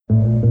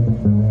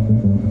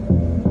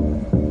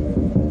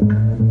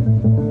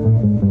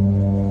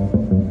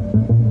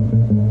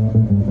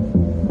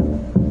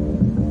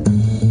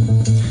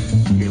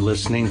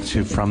listening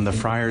to From the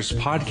Friars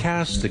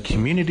podcast, the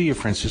community of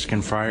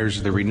Franciscan Friars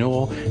of the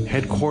Renewal,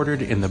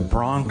 headquartered in the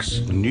Bronx,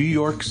 New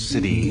York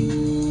City.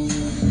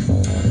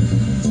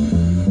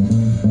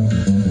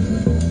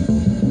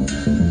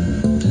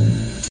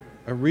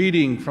 A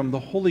reading from the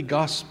Holy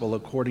Gospel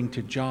according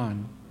to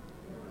John.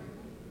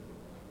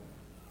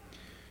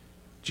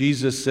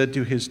 Jesus said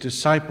to his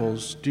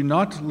disciples, "Do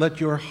not let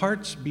your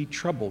hearts be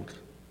troubled.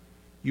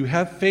 You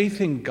have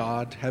faith in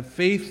God, have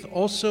faith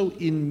also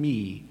in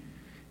me.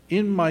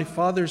 In my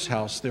Father's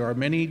house there are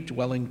many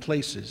dwelling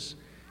places.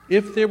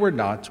 If there were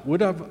not,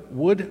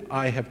 would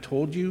I have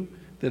told you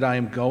that I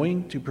am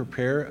going to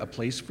prepare a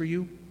place for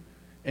you?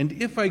 And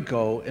if I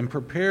go and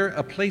prepare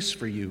a place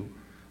for you,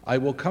 I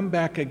will come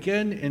back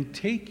again and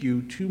take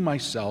you to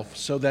myself,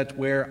 so that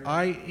where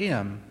I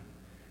am,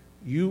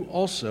 you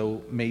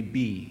also may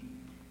be.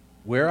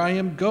 Where I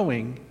am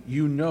going,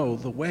 you know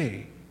the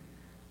way."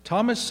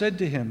 Thomas said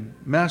to him,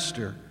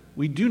 "Master,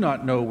 we do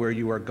not know where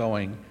you are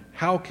going.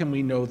 How can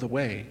we know the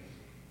way?"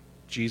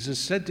 Jesus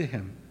said to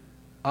him,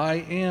 "I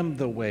am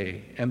the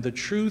way and the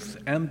truth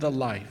and the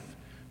life.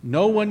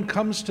 No one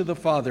comes to the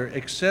Father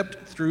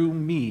except through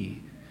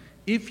me.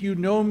 If you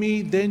know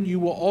me, then you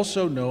will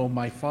also know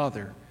my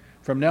Father.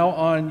 From now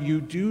on,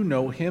 you do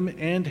know him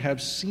and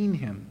have seen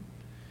him."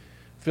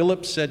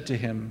 Philip said to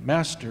him,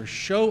 "Master,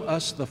 show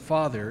us the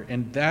Father,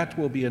 and that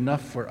will be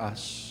enough for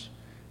us."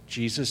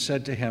 Jesus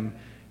said to him,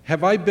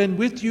 "Have I been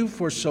with you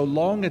for so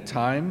long a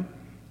time,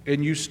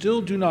 and you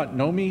still do not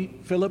know me,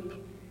 Philip?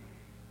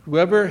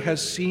 Whoever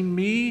has seen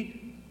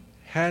me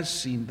has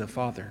seen the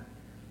Father.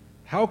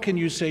 How can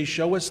you say,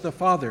 'Show us the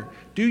Father'?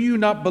 Do you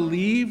not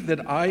believe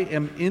that I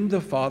am in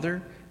the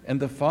Father, and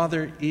the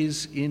Father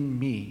is in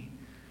me?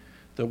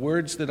 The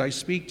words that I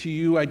speak to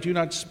you, I do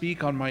not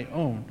speak on my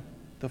own.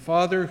 The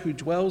Father who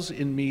dwells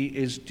in me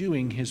is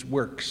doing his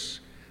works.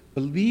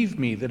 Believe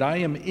me that I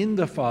am in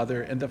the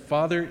Father, and the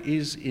Father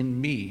is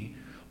in me,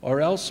 or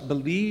else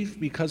believe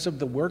because of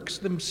the works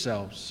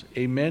themselves.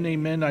 Amen,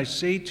 amen, I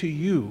say to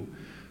you,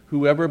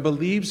 whoever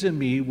believes in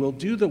me will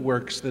do the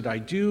works that I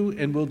do,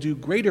 and will do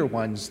greater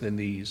ones than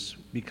these,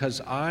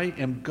 because I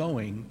am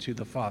going to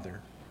the Father."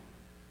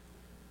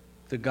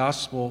 The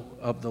Gospel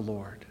of the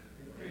Lord.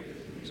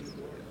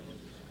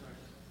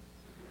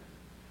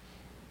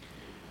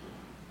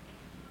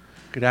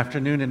 Good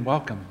afternoon and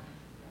welcome.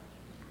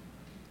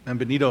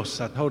 Bienvenidos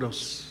a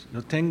todos.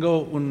 Yo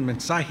tengo un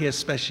mensaje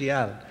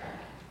especial.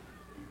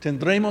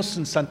 Tendremos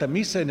una Santa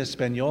Misa en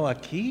español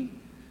aquí,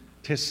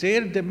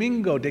 tercer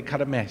domingo de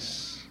cada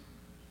mes.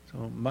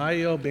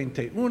 Mayo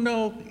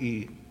 21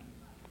 y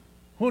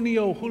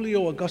junio,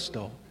 julio,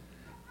 agosto.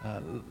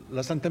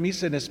 La Santa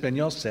Misa en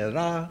español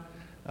será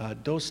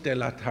 2 de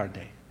la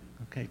tarde.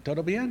 Okay,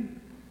 ¿todo bien?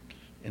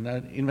 En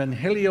el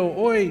Evangelio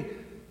hoy,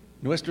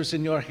 nuestro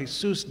Señor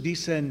Jesús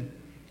dice,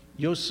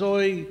 "Yo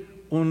soy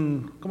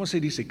un, ¿cómo se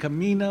dice?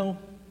 Camino.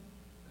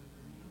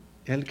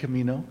 El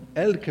camino.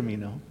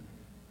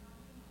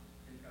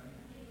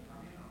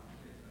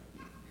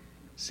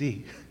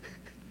 Sí.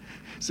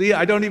 See,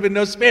 I don't even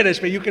know Spanish,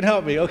 but you can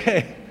help me,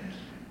 okay.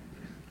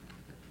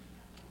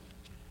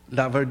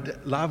 La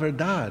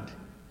verdad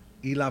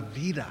y la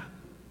vida.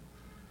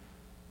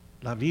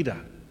 La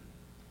vida.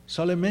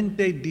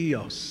 Solamente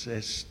Dios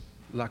es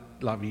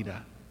la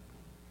vida.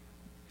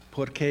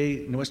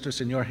 Porque nuestro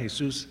Señor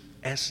Jesús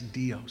es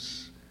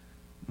Dios.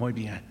 Muy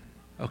bien.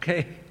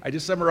 Okay? I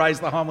just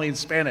summarized the homily in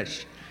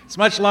Spanish. It's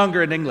much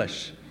longer in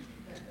English.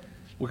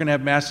 We're going to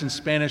have Mass in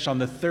Spanish on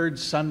the third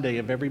Sunday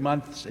of every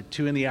month at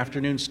 2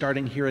 p.m,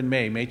 starting here in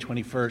May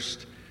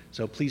 21st.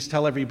 So please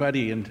tell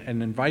everybody and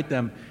invite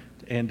them.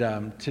 And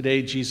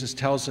today Jesus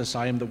tells us,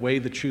 "I am the way,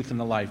 the truth, and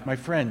the life." My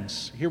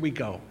friends, here we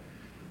go.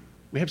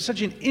 We have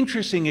such an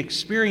interesting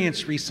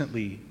experience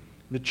recently.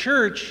 The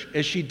church,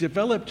 as she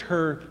developed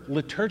her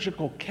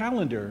liturgical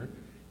calendar,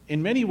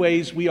 in many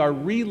ways we are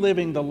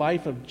reliving the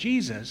life of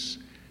Jesus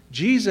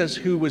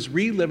who was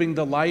reliving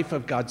the life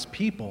of God's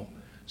people.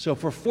 So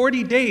for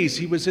 40 days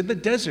he was in the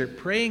desert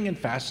praying and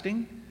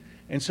fasting.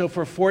 And so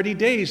for 40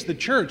 days the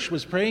church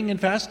was praying and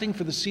fasting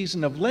for the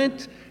season of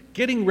Lent,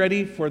 getting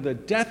ready for the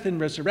death and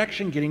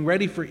resurrection, getting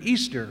ready for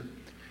Easter.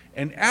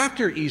 And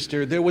after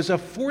Easter there was a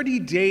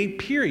 40-day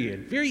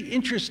period, very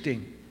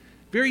interesting,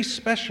 very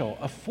special,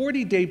 a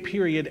 40-day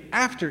period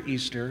after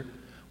Easter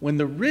when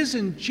the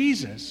risen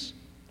Jesus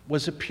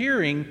was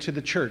appearing to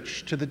the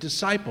church, to the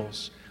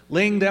disciples,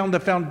 laying down the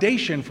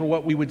foundation for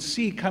what we would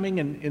see coming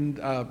in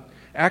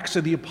Acts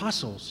of the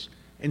Apostles,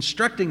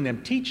 instructing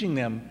them, teaching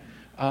them.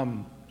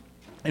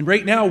 And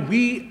right now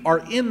we are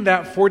in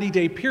that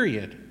 40-day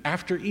period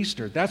after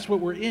Easter. That's what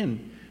we're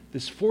in,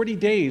 this 40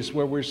 days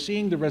where we're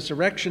seeing the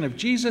resurrection of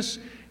Jesus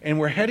and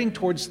we're heading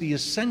towards the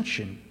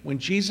ascension, when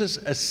Jesus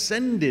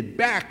ascended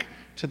back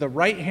to the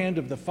right hand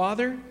of the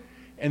Father.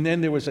 And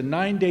then there was a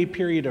 9-day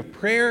period of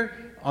prayer.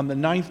 On the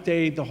 9th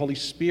day, the Holy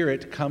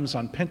Spirit comes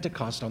on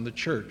Pentecost on the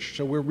church.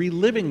 So we're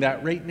reliving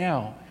that right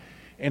now.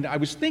 And I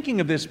was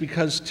thinking of this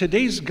because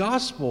today's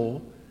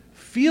gospel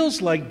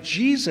feels like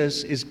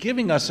Jesus is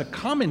giving us a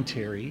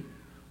commentary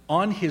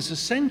on his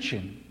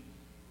ascension.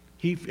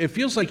 It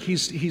feels like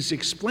he's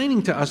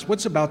explaining to us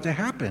what's about to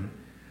happen.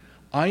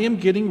 I am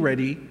getting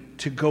ready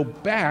to go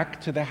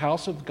back to the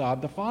house of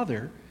God the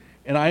Father,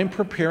 and I am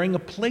preparing a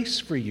place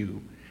for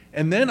you.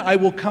 And then I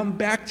will come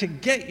back to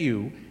get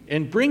you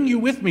and bring you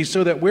with me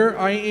so that where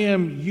I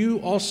am, you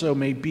also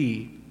may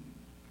be.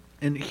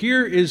 And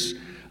here is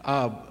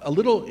a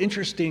little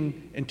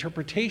interesting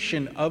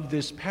interpretation of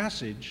this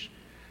passage.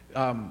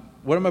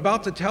 What I'm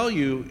about to tell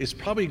you is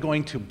probably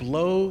going to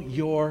blow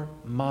your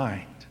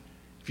mind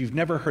if you've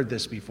never heard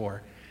this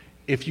before.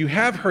 If you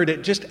have heard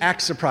it, just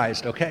act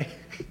surprised, okay?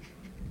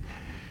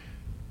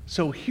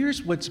 So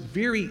here's what's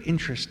very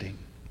interesting.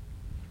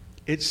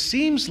 It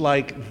seems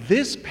like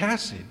this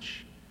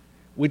passage,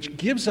 which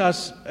gives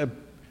us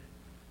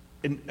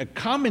a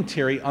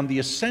commentary on the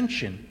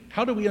ascension.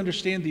 How do we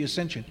understand the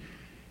ascension?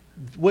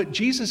 What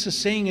Jesus is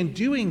saying and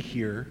doing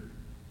here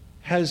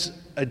has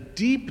a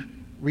deep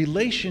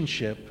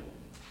relationship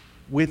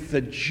with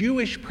the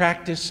Jewish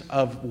practice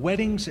of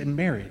weddings and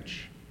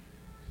marriage.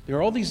 There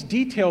are all these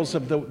details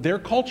of their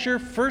culture,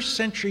 first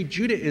century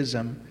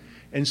Judaism,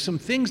 and some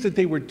things that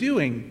they were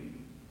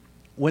doing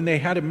when they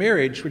had a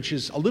marriage, which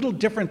is a little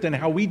different than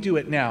how we do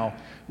it now,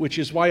 which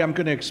is why I'm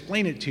going to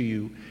explain it to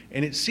you.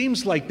 And it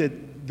seems like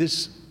that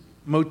this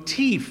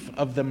motif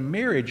of the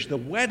marriage, the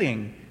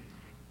wedding,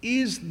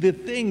 is the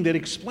thing that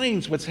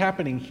explains what's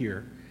happening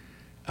here.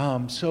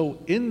 So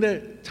in the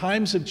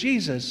times of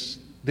Jesus,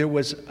 there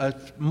was a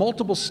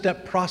multiple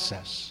step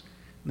process.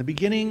 In the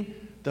beginning,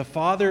 the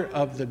father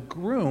of the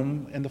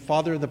groom and the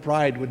father of the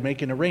bride would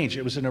make an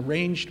arrangement. It was an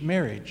arranged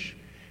marriage.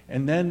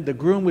 And then the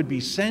groom would be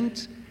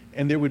sent,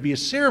 and there would be a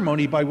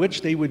ceremony by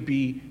which they would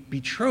be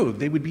betrothed.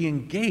 They would be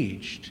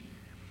engaged.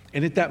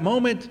 And at that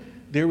moment,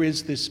 there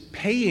is this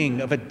paying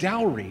of a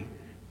dowry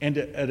and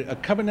a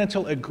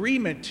covenantal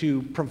agreement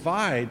to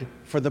provide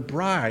for the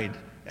bride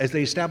as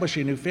they establish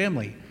a new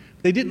family.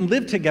 They didn't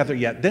live together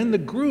yet. Then the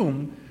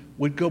groom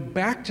would go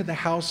back to the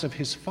house of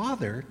his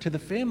father, to the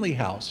family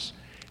house.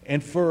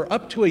 And for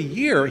up to a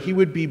year, he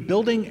would be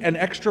building an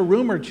extra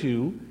room or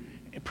two,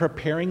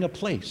 preparing a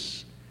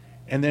place.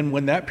 And then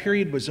when that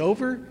period was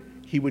over,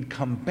 he would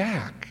come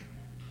back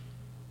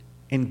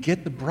and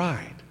get the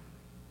bride.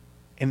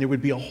 And there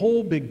would be a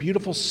whole big,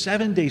 beautiful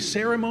 7-day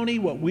ceremony,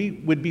 what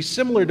would be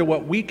similar to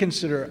what we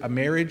consider a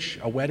marriage,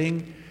 a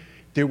wedding.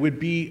 There would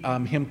be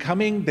him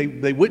coming.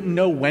 They wouldn't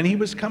know when he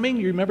was coming.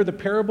 You remember the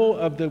parable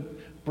of the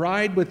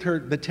bride with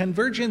the 10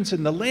 virgins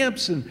and the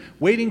lamps and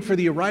waiting for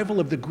the arrival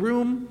of the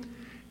groom.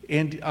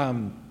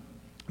 And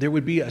there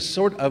would be a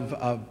sort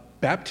of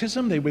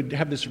baptism. They would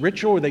have this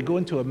ritual where they go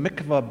into a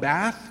mikvah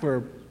bath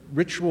for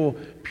ritual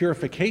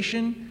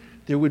purification.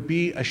 There would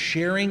be a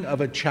sharing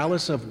of a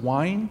chalice of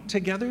wine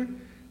together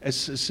as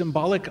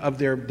symbolic of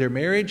their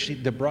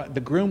marriage.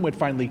 The groom would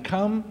finally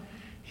come.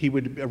 He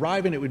would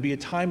arrive, and it would be a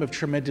time of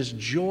tremendous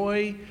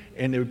joy,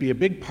 and there would be a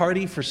big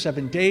party for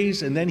 7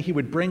 days, and then he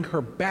would bring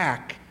her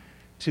back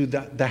to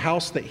the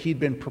house that he'd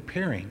been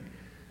preparing.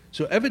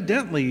 So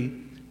evidently,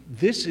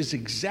 this is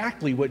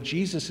exactly what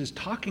Jesus is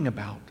talking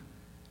about.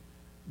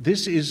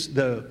 This is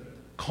the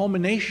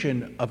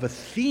culmination of a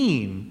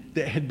theme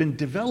that had been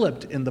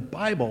developed in the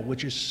Bible,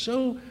 which is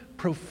so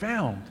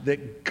profound,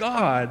 that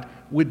God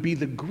would be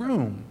the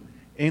groom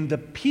and the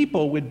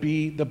people would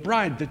be the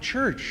bride, the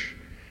church,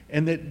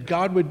 and that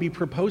God would be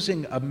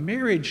proposing a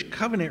marriage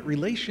covenant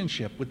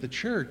relationship with the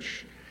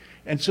church.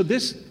 And so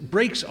this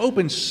breaks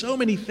open so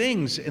many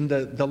things in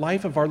the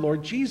life of our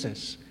Lord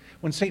Jesus.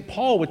 When St.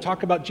 Paul would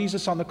talk about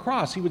Jesus on the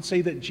cross, he would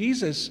say that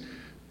Jesus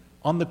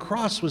on the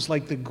cross was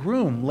like the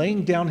groom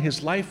laying down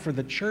his life for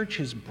the church,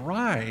 his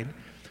bride,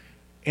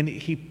 and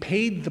he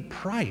paid the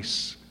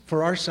price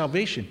for our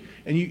salvation.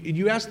 And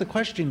you ask the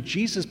question,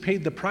 Jesus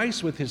paid the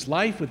price with his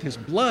life, with his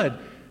blood.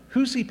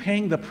 Who's he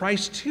paying the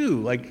price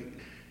to?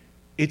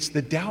 It's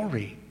the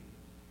dowry.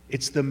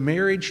 It's the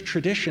marriage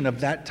tradition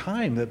of that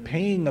time, the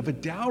paying of a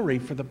dowry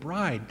for the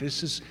bride.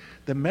 This is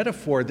the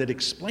metaphor that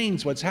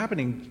explains what's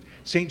happening.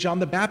 St. John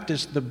the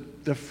Baptist,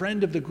 the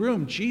friend of the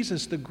groom,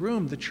 Jesus the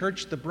groom, the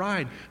church the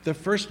bride. The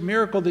first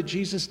miracle that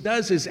Jesus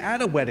does is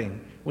at a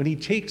wedding, when he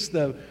takes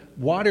the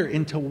water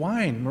into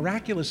wine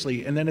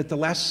miraculously. And then at the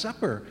Last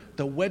Supper,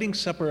 the wedding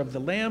supper of the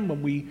Lamb,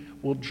 when we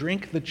will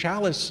drink the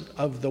chalice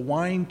of the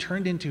wine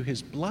turned into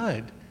his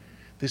blood,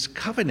 this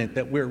covenant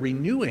that we're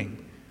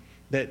renewing,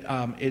 that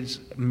is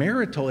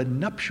marital and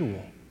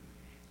nuptial.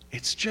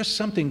 It's just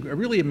something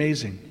really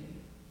amazing.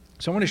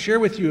 So I want to share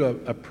with you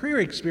a prayer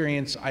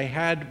experience I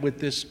had with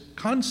this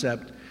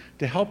concept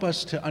to help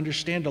us to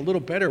understand a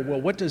little better,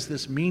 well, what does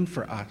this mean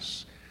for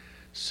us?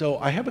 So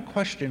I have a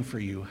question for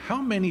you.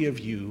 How many of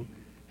you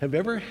have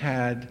ever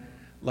had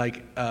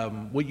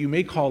what you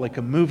may call like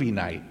a movie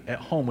night at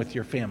home with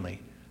your family?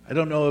 I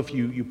don't know if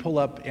you pull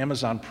up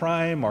Amazon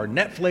Prime or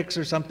Netflix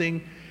or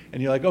something,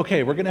 and you're like,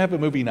 okay, we're going to have a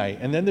movie night.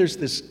 And then there's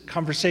this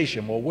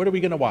conversation, well, what are we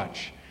going to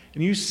watch?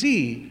 And you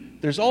see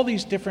there's all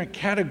these different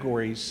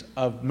categories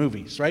of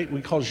movies, right?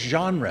 We call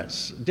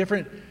genres,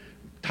 different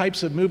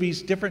types of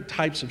movies, different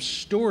types of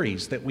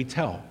stories that we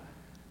tell.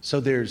 So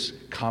there's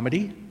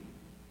comedy,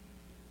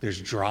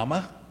 there's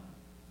drama,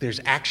 There's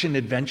action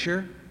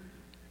adventure.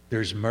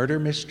 There's murder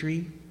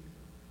mystery.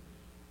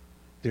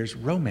 There's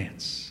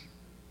romance.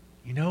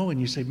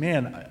 And you say,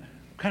 man, I'm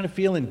kind of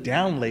feeling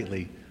down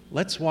lately.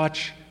 Let's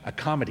watch a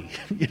comedy.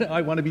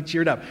 I want to be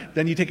cheered up.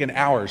 Then you take an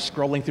hour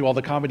scrolling through all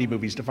the comedy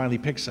movies to finally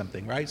pick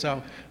something, right?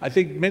 So I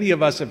think many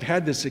of us have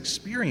had this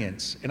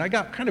experience. And I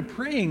got kind of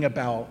praying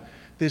about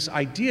this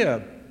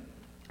idea,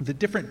 the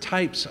different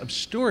types of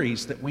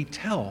stories that we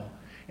tell.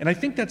 And I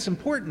think that's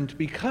important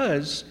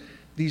because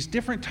these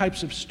different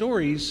types of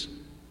stories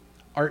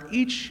are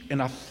each an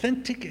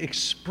authentic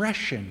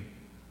expression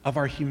of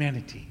our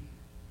humanity.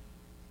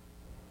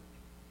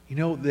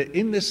 That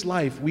in this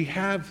life, we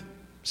have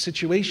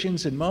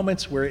situations and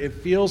moments where it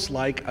feels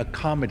like a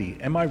comedy.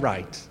 Am I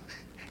right?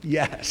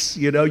 Yes,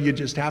 you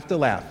just have to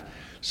laugh.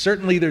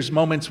 Certainly there's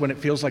moments when it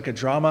feels like a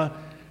drama.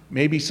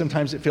 Maybe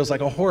sometimes it feels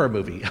like a horror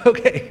movie.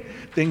 Okay,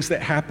 things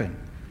that happen.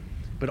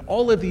 But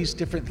all of these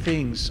different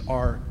things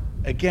are,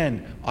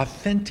 again,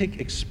 authentic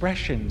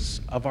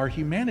expressions of our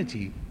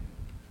humanity.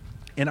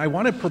 And I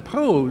want to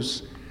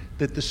propose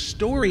that the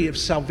story of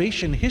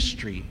salvation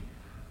history,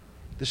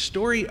 the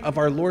story of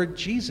our Lord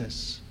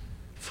Jesus,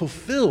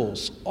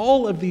 fulfills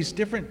all of these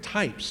different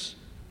types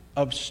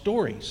of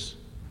stories.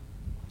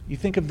 You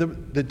think of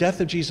the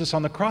death of Jesus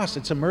on the cross,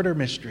 it's a murder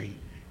mystery.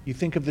 You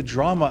think of the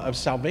drama of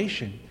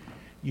salvation.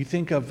 You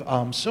think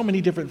of so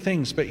many different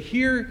things. But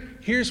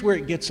here's where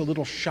it gets a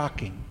little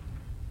shocking.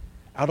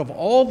 Out of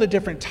all the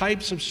different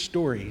types of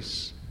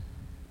stories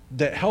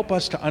that help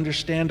us to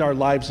understand our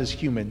lives as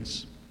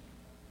humans,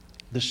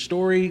 the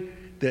story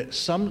that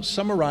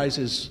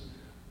summarizes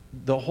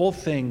the whole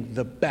thing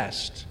the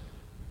best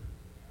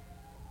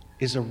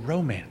is a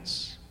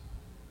romance.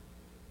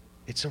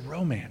 It's a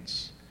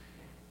romance.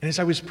 And as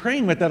I was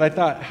praying with that, I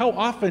thought, how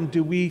often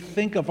do we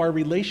think of our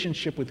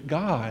relationship with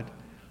God,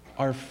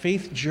 our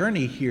faith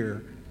journey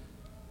here,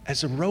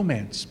 as a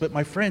romance? But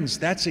my friends,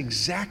 that's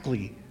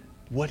exactly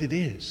what it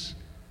is.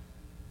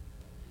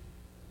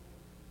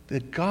 The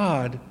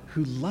God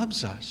who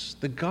loves us,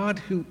 the God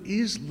who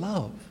is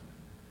love,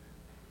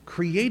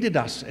 created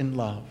us in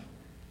love.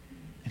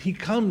 And he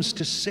comes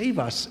to save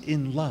us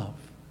in love.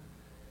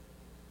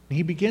 And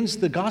he begins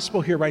the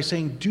gospel here by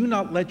saying, do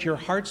not let your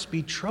hearts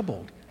be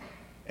troubled.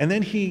 And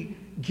then he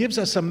gives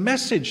us a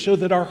message so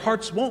that our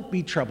hearts won't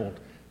be troubled.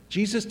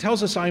 Jesus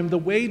tells us, I am the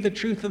way, the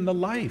truth, and the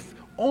life.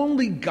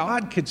 Only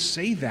God could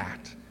say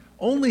that.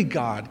 Only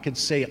God could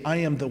say, I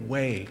am the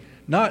way.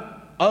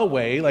 Not a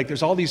way, like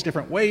there's all these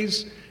different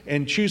ways,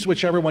 and choose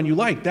whichever one you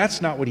like.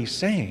 That's not what he's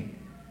saying.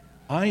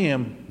 I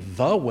am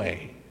the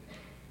way,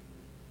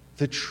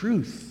 the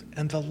truth,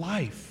 and the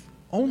life.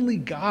 Only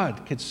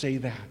God could say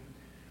that.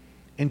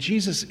 And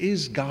Jesus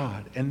is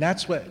God, and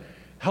that's what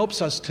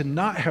helps us to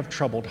not have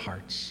troubled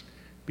hearts,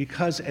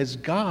 because as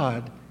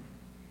God,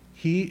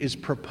 he is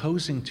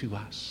proposing to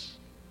us.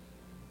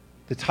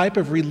 The type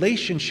of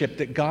relationship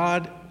that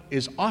God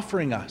is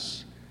offering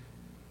us,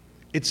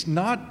 it's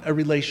not a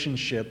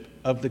relationship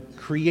of the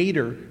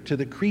creator to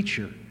the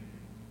creature.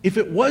 If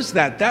it was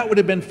that, that would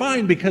have been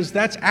fine, because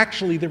that's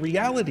actually the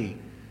reality,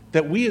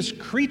 that we as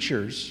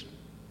creatures,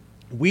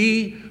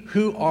 we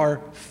who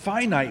are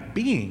finite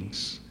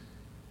beings,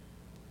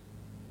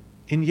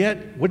 and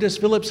yet, what does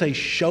Philip say?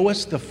 Show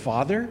us the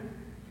Father?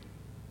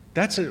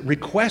 That's a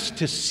request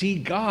to see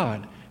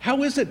God.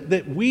 How is it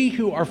that we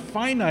who are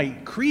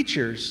finite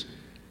creatures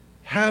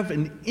have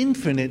an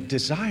infinite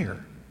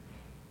desire?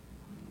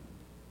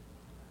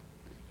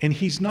 And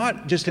he's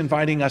not just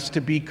inviting us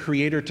to be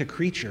creator to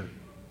creature.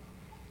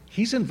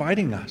 He's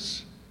inviting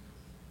us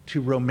to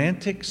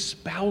romantic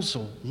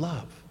spousal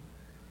love.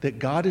 That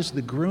God is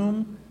the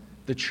groom,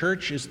 the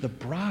church is the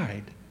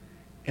bride.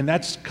 And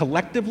that's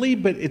collectively,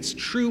 but it's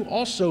true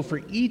also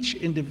for each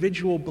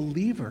individual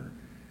believer.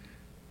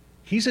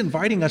 He's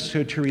inviting us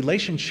to a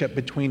relationship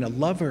between a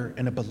lover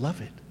and a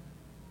beloved.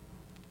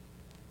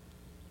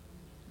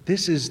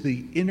 This is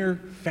the inner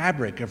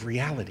fabric of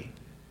reality.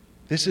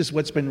 This is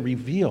what's been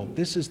revealed.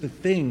 This is the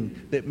thing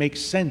that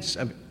makes sense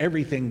of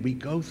everything we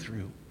go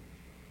through.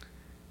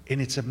 And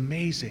it's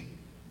amazing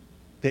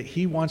that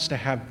he wants to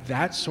have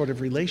that sort of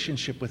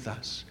relationship with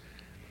us.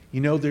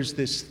 There's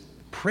this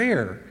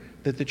prayer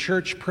that the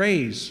church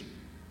prays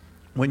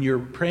when you're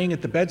praying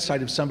at the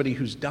bedside of somebody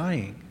who's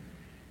dying.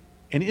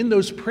 And in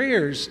those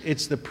prayers,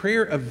 it's the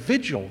prayer of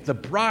vigil, the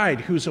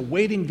bride who's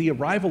awaiting the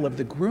arrival of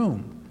the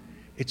groom.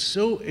 It's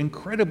so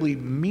incredibly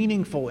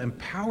meaningful and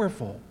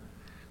powerful.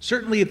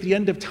 Certainly at the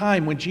end of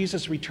time, when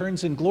Jesus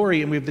returns in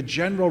glory and we have the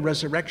general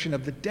resurrection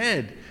of the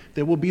dead,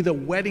 there will be the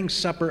wedding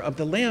supper of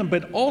the Lamb.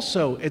 But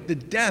also at the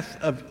death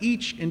of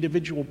each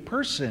individual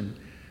person,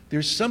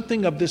 there's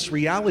something of this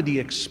reality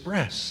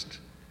expressed.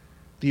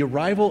 The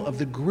arrival of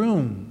the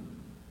groom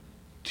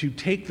to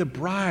take the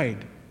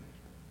bride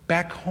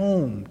back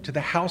home to the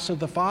house of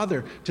the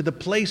Father, to the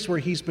place where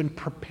he's been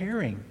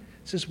preparing.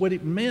 This is what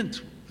it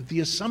meant with the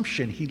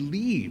Assumption. He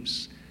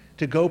leaves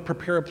to go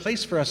prepare a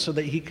place for us so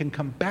that he can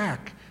come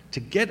back to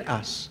get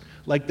us,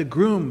 like the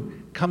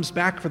groom comes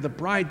back for the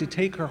bride to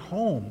take her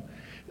home.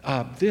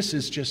 This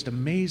is just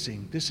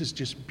amazing. This is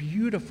just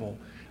beautiful.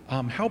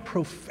 how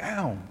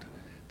profound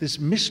this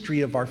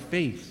mystery of our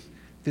faith,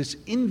 this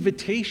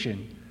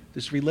invitation,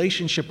 this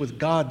relationship with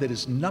God that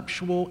is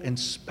nuptial and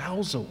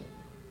spousal.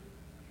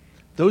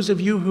 Those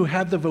of you who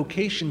have the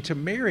vocation to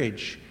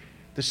marriage,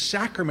 the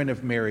sacrament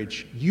of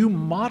marriage, you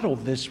model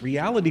this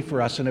reality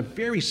for us in a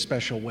very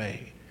special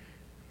way.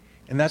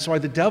 And that's why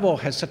the devil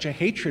has such a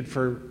hatred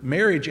for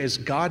marriage as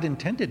God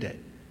intended it.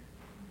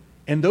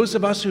 And those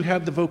of us who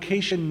have the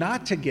vocation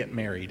not to get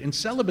married, in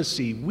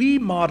celibacy, we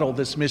model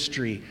this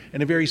mystery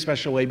in a very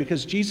special way,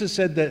 because Jesus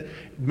said that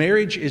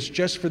marriage is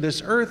just for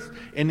this earth.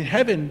 In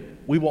heaven,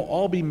 we will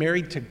all be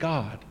married to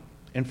God.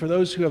 And for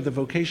those who have the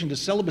vocation to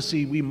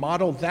celibacy, we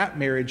model that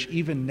marriage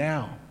even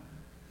now.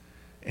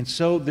 And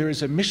so there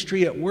is a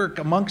mystery at work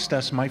amongst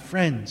us, my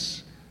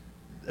friends,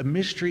 a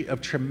mystery of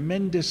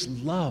tremendous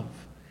love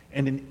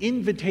and an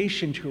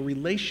invitation to a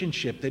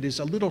relationship that is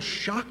a little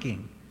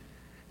shocking.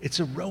 It's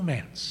a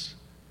romance.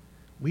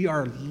 We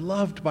are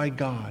loved by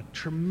God,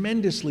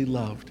 tremendously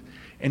loved,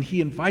 and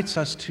he invites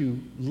us to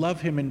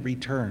love him in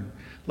return.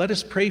 Let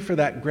us pray for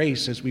that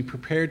grace as we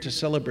prepare to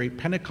celebrate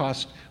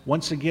Pentecost,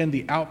 once again,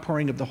 the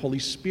outpouring of the Holy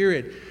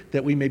Spirit,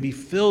 that we may be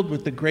filled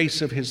with the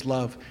grace of his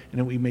love and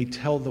that we may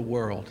tell the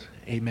world.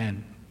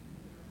 Amen.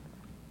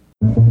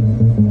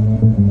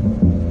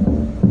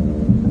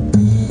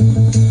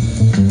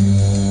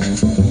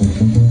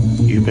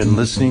 You've been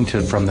listening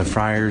to From the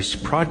Friars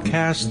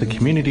podcast, the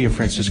community of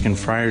Franciscan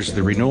Friars of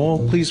the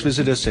Renewal. Please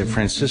visit us at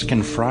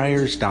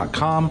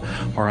franciscanfriars.com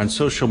or on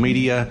social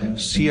media,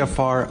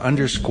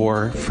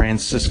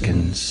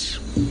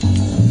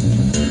 CFR_Franciscans.